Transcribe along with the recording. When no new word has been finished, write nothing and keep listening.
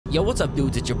Yo, what's up,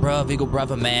 dudes? It's your bro, Eagle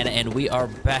Brother, man, and we are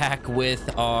back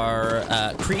with our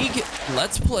Krieg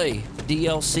Let's Play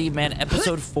DLC, man,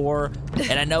 episode 4.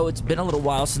 And I know it's been a little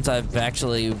while since I've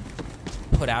actually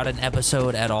put out an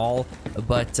episode at all,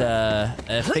 but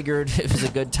I figured it was a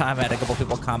good time. I had a couple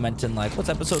people commenting like, what's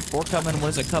episode 4 coming? When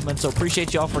is it coming? So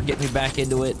appreciate y'all for getting me back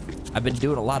into it. I've been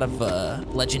doing a lot of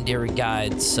legendary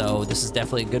guides, so this is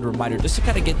definitely a good reminder just to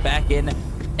kind of get back in.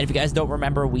 And if you guys don't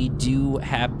remember, we do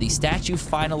have the statue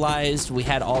finalized. We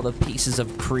had all the pieces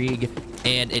of Krieg,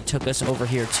 and it took us over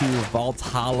here to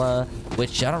Valhalla,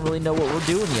 which I don't really know what we're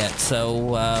doing yet. So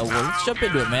well, let's jump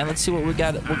into it, man. Let's see what we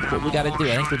got. What we got to do.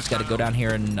 I think we just got to go down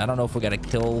here, and I don't know if we got to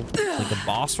kill like a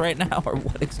boss right now or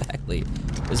what exactly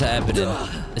is happening.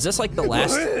 Is this like the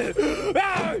last?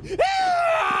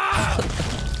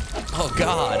 Oh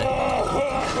God!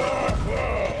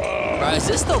 Right, is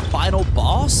this the final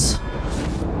boss?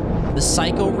 The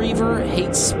Psycho Reaver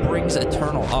hates springs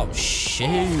eternal. Oh,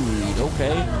 shoot.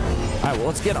 Okay. All right, well,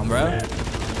 let's get him, bro.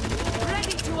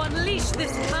 Ready to unleash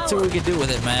this power. See what we can do with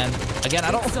it, man. Again,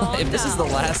 I don't know if this is the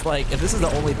last, like, if this is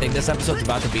the only thing. This episode's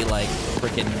about to be, like,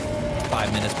 freaking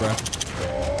 5 minutes, bro.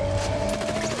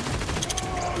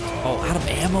 Oh, out of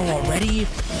ammo already?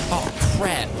 Oh,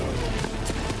 crap.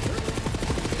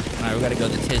 All right, we got to go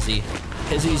to Tizzy.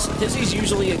 Tizzy's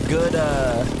usually a good,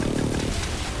 I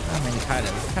mean, kind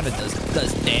of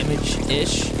does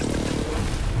damage-ish.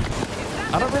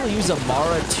 I don't really use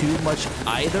Amara too much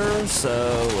either, so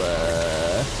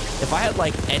if I had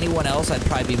like anyone else, I'd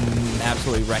probably be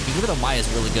absolutely wrecking. Even though Maya's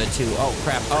really good too. Oh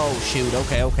crap! Oh shoot!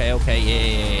 Okay.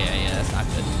 Yeah. That's not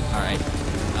good. All right.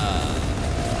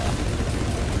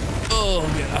 Oh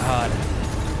god.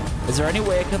 Is there any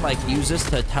way I can like use this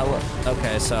to tell?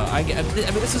 Okay, so I mean,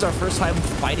 this is our first time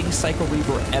fighting Psycho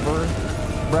Reaver ever.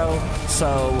 Bro,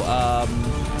 so,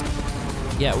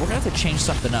 yeah, we're gonna have to change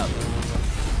something up.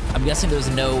 I'm guessing there's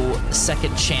no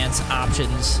second chance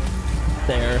options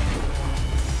there.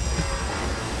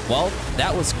 Well,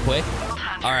 that was quick.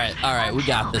 All right, we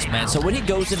got this, man. So when he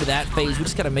goes into that phase, we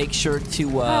just gotta make sure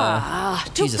to,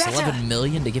 Jesus, 11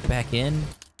 million to get back in.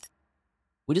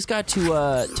 We just got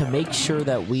to make sure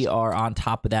that we are on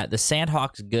top of that. The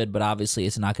Sandhawk's good, but obviously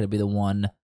it's not gonna be the one.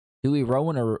 Do we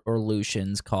Rowan or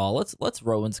Lucian's call? Let's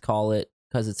Rowan's call it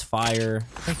because it's fire.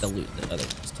 I think they'll loot the other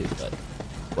ones too, but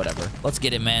whatever. Let's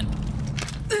get it, man.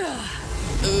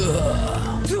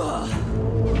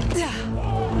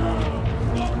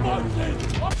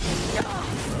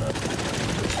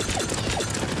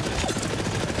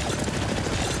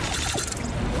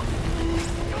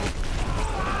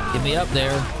 Get me up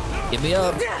there. Get me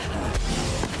up.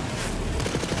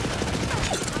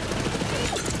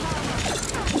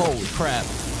 Holy crap.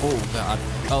 Oh, God.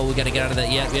 Oh, we gotta get out of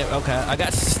that. Yep, okay. I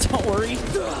got... Don't worry.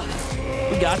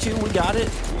 We got you. We got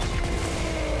it.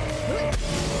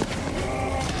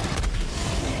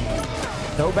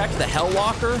 Go back to the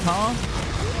Hellwalker, huh?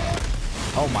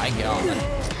 Oh, my God.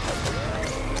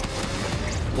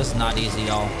 This is not easy,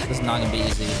 y'all. This is not gonna be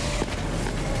easy.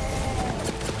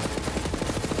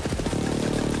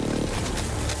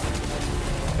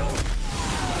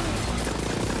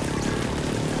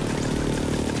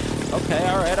 Okay,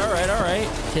 all right.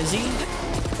 Tizzy.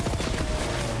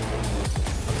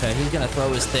 Okay, he's gonna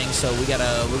throw his thing, so we're gonna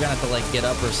have to like get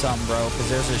up or something, bro, because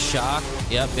there's a shock.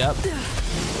 Yep.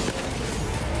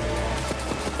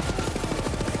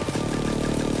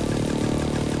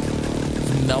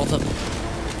 Melt him.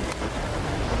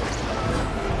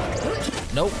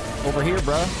 Nope, over here,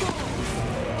 bro.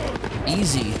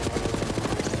 Easy.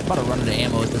 I'm about to run out of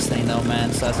ammo with this thing though,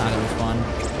 man, so that's not gonna be fun.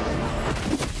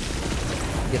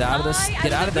 Get out of this.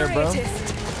 Get out of there, bro.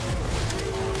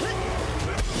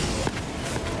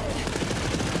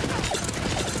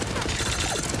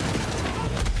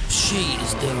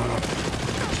 Jeez, dude.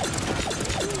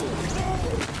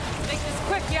 Make this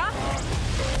quick, yeah?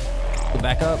 Get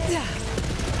back up.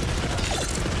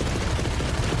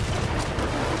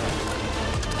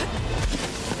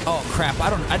 Oh crap! I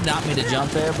did not mean to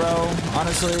jump there, bro.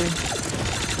 Honestly,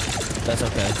 that's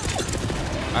okay.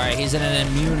 All right, he's in an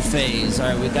immune phase. All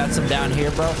right, we got some down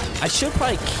here, bro. I should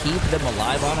probably keep them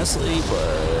alive, honestly,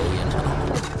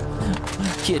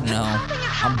 but, you know,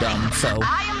 I'm dumb, so.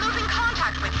 I am losing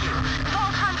contact with you.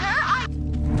 Vault Hunter,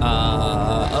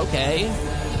 Okay.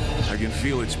 I can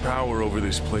feel its power over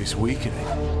this place weakening.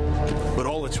 But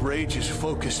all its rage is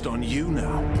focused on you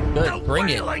now. Good, bring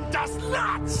it. The wailing does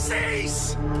not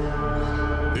cease!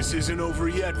 This isn't over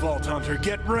yet, Vault Hunter.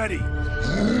 Get ready!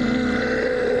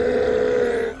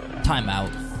 Timeout.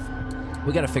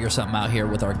 We gotta figure something out here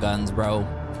with our guns, bro.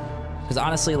 Because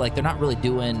honestly, like, they're not really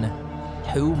doing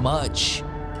too much.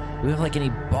 Do we have like any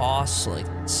boss? Like,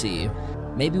 let's see.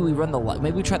 Maybe we run the light.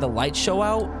 Maybe we try the light show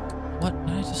out. What?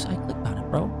 I clicked on it,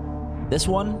 bro. This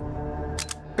one.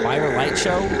 Fire light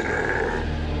show.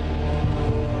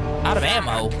 Out of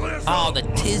ammo. Oh, the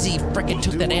Tizzy freaking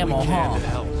took that ammo, huh?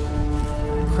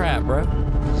 Crap, bro.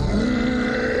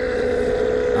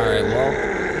 All right, well,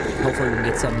 hopefully we can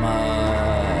get some.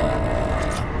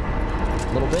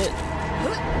 A little bit.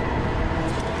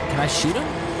 Can I shoot him?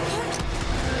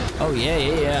 Oh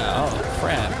yeah. Oh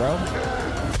crap, bro.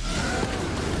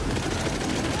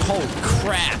 Holy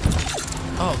crap.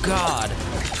 Oh god.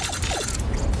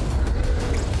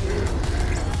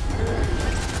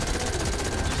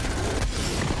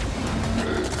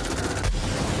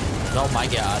 Oh my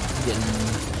god. I'm getting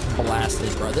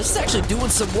blasted, bro. This is actually doing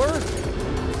some work.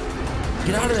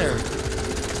 Get out of there.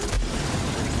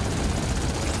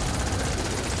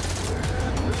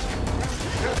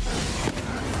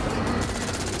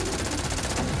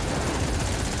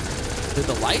 Dude,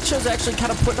 the light show's actually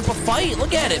kind of putting up a fight.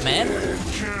 Look at it, man.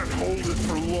 Can't hold it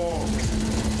for long.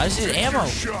 I just need ammo.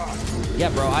 Yeah,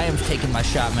 bro, I am taking my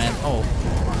shot, man. Oh.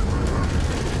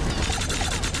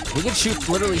 We can shoot,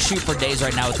 literally shoot for days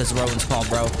right now with this Rowan's Call,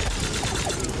 bro.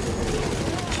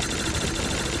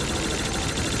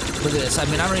 Look at this. I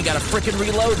mean, I don't even got to freaking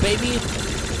reload, baby.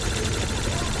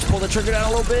 Just pull the trigger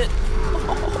down a little bit.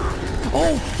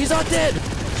 Oh, he's not dead.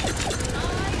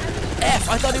 F,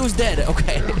 I thought he was dead.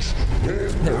 Okay.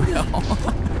 There we go.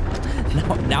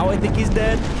 now I think he's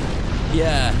dead.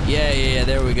 Yeah.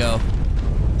 There we go.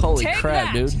 Holy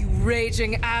crap, dude. You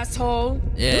raging asshole.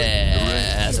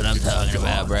 Yeah, that's what I'm talking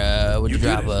about, bro. Would you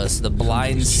drop us? The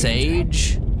Blind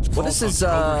Sage? What is his,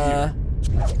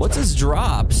 what's his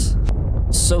drops?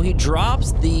 So he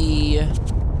drops the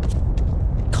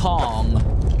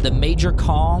Kong, the Major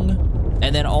Kong,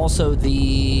 and then also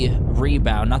the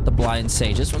Rebound, not the Blind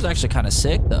Sage. This one's actually kind of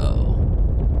sick, though.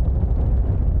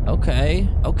 Okay,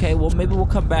 well, maybe we'll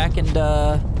come back and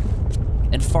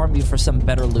farm you for some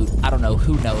better loot. I don't know,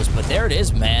 who knows, but there it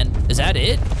is, man. Is that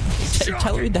it?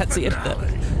 Tell me that's the end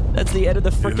of the end of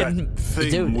the freaking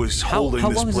dude. Was how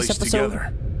long is this episode?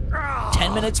 Together.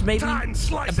 10 minutes, maybe?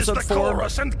 Episode 4.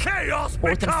 And chaos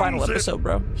Fourth and final episode,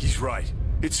 bro. He's right.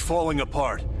 It's falling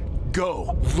apart.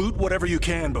 Go. Loot whatever you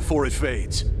can before it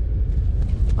fades.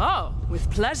 Oh,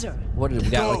 with pleasure. What did we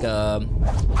got? Like a...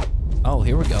 Oh,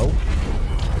 here we go.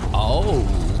 Oh,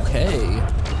 okay.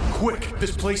 Quick.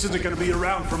 This place isn't going to be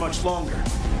around for much longer.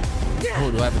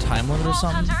 Oh, do I have a time limit or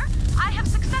something? Hunter, I have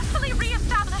successfully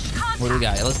re-established contact. What do we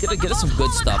got? Let's get us some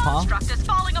good stuff, huh? The construct is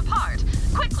falling apart.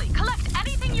 Quickly, collect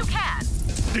anything you can.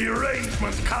 The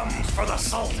arrangement comes for the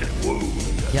salted wound.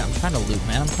 Yeah, I'm trying to loot,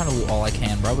 man. I'm trying to loot all I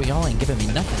can, bro. Y'all ain't giving me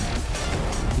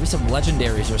nothing. Give me some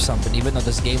legendaries or something, even though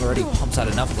this game already pumps out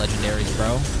enough legendaries,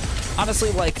 bro.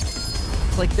 Honestly, like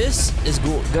this is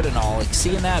good and all, like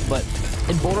seeing that, but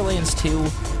in Borderlands 2,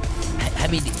 I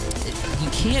mean, you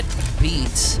can't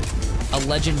beat a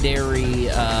legendary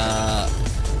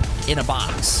in a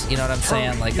box. You know what I'm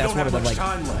saying? Like, that's one of the like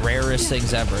rarest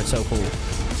things ever. It's so cool.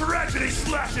 Tragedy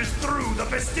slashes through the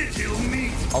vestigial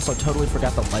meat. Also, totally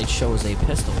forgot the light show is a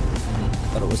pistol.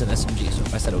 I thought it was an SMG, so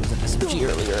if I said it was an SMG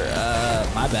earlier,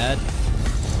 my bad.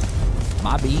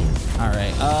 My B.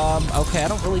 Alright, okay, I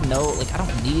don't really know, like, I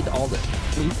don't need all the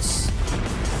loots.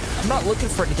 I'm not looking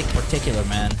for anything particular,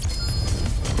 man.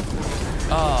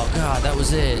 Oh, God, that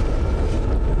was it.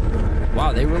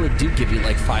 Wow, they really do give you,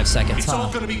 like, 5 seconds, It's huh?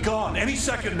 all gonna be gone any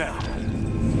second now.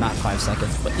 Not 5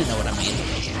 seconds, but you know what I mean.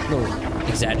 A little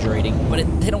exaggerating, but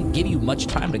they don't give you much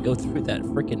time to go through that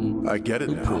freaking I get it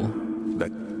loot now. pool.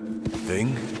 That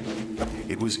thing,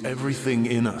 it was everything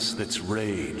in us that's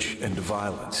rage and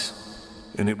violence.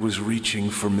 And it was reaching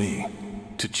for me,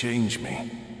 to change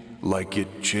me, like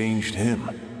it changed him.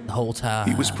 The whole time.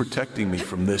 He was protecting me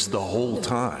from this the whole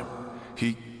time.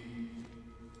 He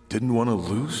didn't want to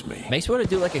lose me. Makes me want to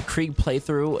do like a Krieg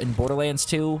playthrough in Borderlands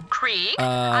 2. Krieg,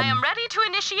 I am ready to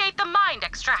initiate the mind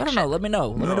extraction. I don't know, let me know.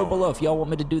 Let me know below if y'all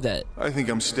want me to do that. I think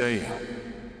I'm staying.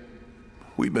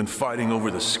 We've been fighting over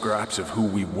the scraps of who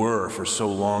we were for so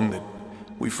long that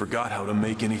we forgot how to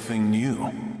make anything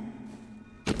new.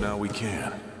 But now we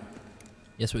can.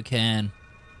 Yes, we can.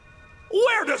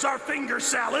 Where does our finger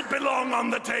salad belong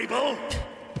on the table?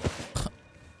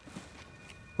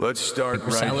 Let's start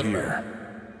Finger right salad, here.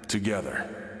 Together.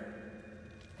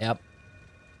 Yep.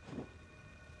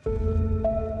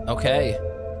 Okay.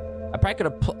 I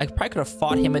probably could have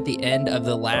fought him at the end of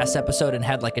the last episode and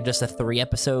had like just a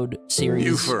 3-episode series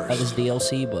You first. of his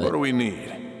DLC, but What do we need?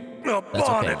 A That's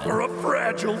bonnet okay, for a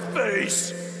fragile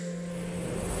face.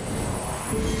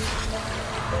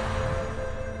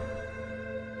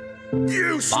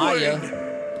 You swing. Maya.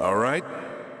 All right,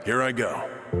 here I go.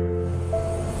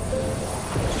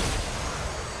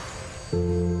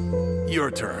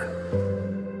 Your turn.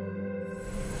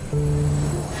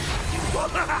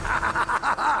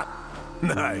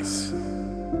 Nice.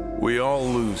 We all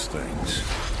lose things.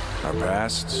 Our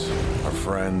pasts, our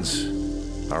friends,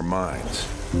 our minds.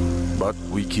 But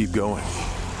we keep going.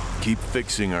 Keep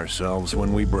fixing ourselves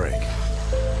when we break.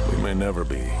 We may never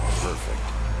be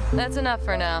perfect. That's enough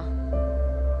for now.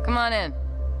 Come on in.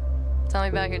 Tell me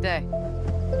about your day.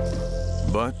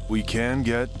 But we can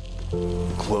get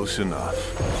close enough.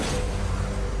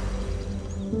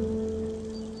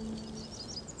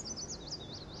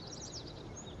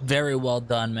 Very well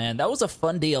done, man. That was a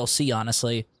fun DLC,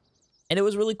 honestly. And it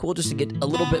was really cool just to get a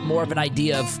little bit more of an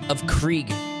idea of Krieg.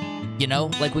 You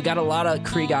know? Like, we got a lot of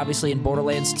Krieg, obviously, in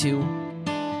Borderlands 2.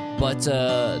 But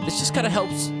this just kind of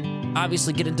helps,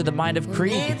 obviously, get into the mind of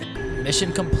Krieg.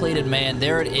 Mission completed, man.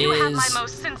 There it is. You have my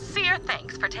most sincere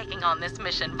thanks for taking on this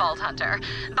mission, Vault Hunter.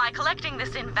 By collecting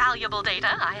this invaluable data,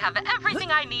 I have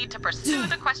everything I need to pursue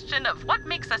the question of what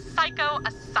makes a psycho a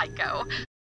psycho.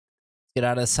 Get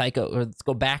out of Psycho, or let's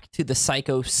go back to the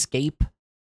Psychoscape,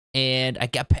 and I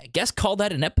guess call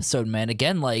that an episode, man.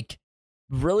 Again, like,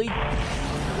 really,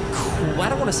 I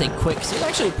don't want to say quick, because it was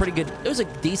actually pretty good. It was a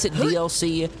decent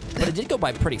DLC, but it did go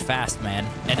by pretty fast, man.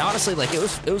 And honestly, like,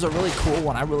 it was a really cool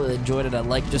one. I really enjoyed it. I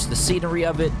liked just the scenery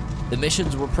of it. The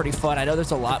missions were pretty fun. I know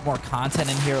there's a lot more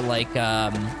content in here, like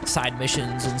side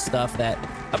missions and stuff that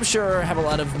I'm sure have a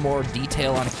lot of more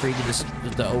detail on Krieg and just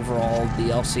the overall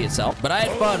DLC itself. But I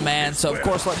had fun, man. So, of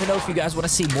course, let me know if you guys want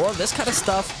to see more of this kind of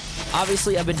stuff.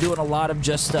 Obviously, I've been doing a lot of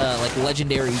just, like,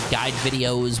 legendary guide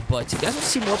videos. But if you guys want to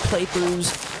see more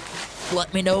playthroughs,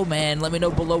 let me know, man. Let me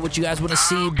know below what you guys want to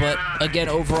see. But again,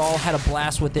 overall, had a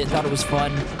blast with it. Thought it was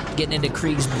fun getting into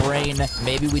Krieg's brain.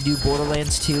 Maybe we do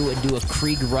Borderlands 2 and do a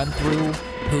Krieg run-through.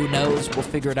 Who knows? We'll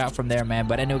figure it out from there, man.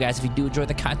 But anyway, guys, if you do enjoy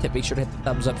the content, make sure to hit the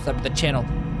thumbs up, sub to the channel.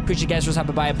 Appreciate you guys for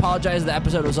stopping by. I apologize. The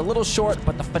episode was a little short,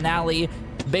 but the finale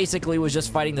basically was just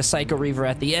fighting the Psycho Reaver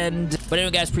at the end. But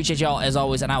anyway, guys, appreciate y'all as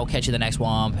always, and I will catch you in the next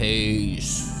one.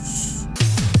 Peace.